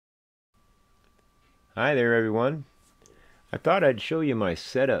Hi there, everyone. I thought I'd show you my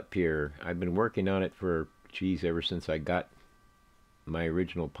setup here. I've been working on it for, geez, ever since I got my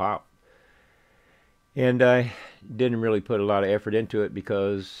original pop. And I didn't really put a lot of effort into it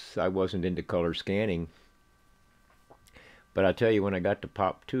because I wasn't into color scanning. But I tell you, when I got to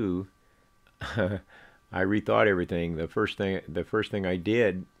Pop 2, I rethought everything. The first thing I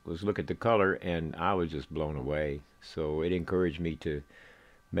did was look at the color, and I was just blown away. So it encouraged me to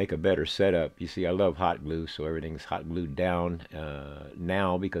make a better setup. You see, I love hot glue, so everything's hot glued down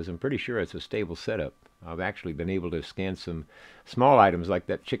now because I'm pretty sure it's a stable setup. I've actually been able to scan some small items like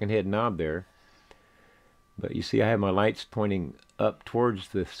that chicken head knob there. But you see, I have my lights pointing up towards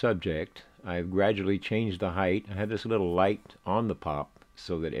the subject. I've gradually changed the height. I have this little light on the pop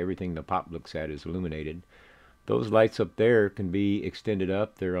so that everything the pop looks at is illuminated. Those lights up there can be extended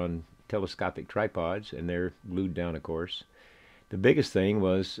up. They're on telescopic tripods and they're glued down, of course. The biggest thing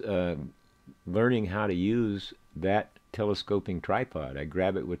was learning how to use that telescoping tripod. I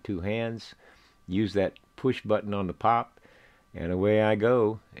grab it with two hands, use that push button on the pop, and away I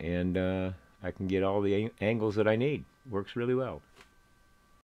go. And I can get all the angles that I need. Works really well.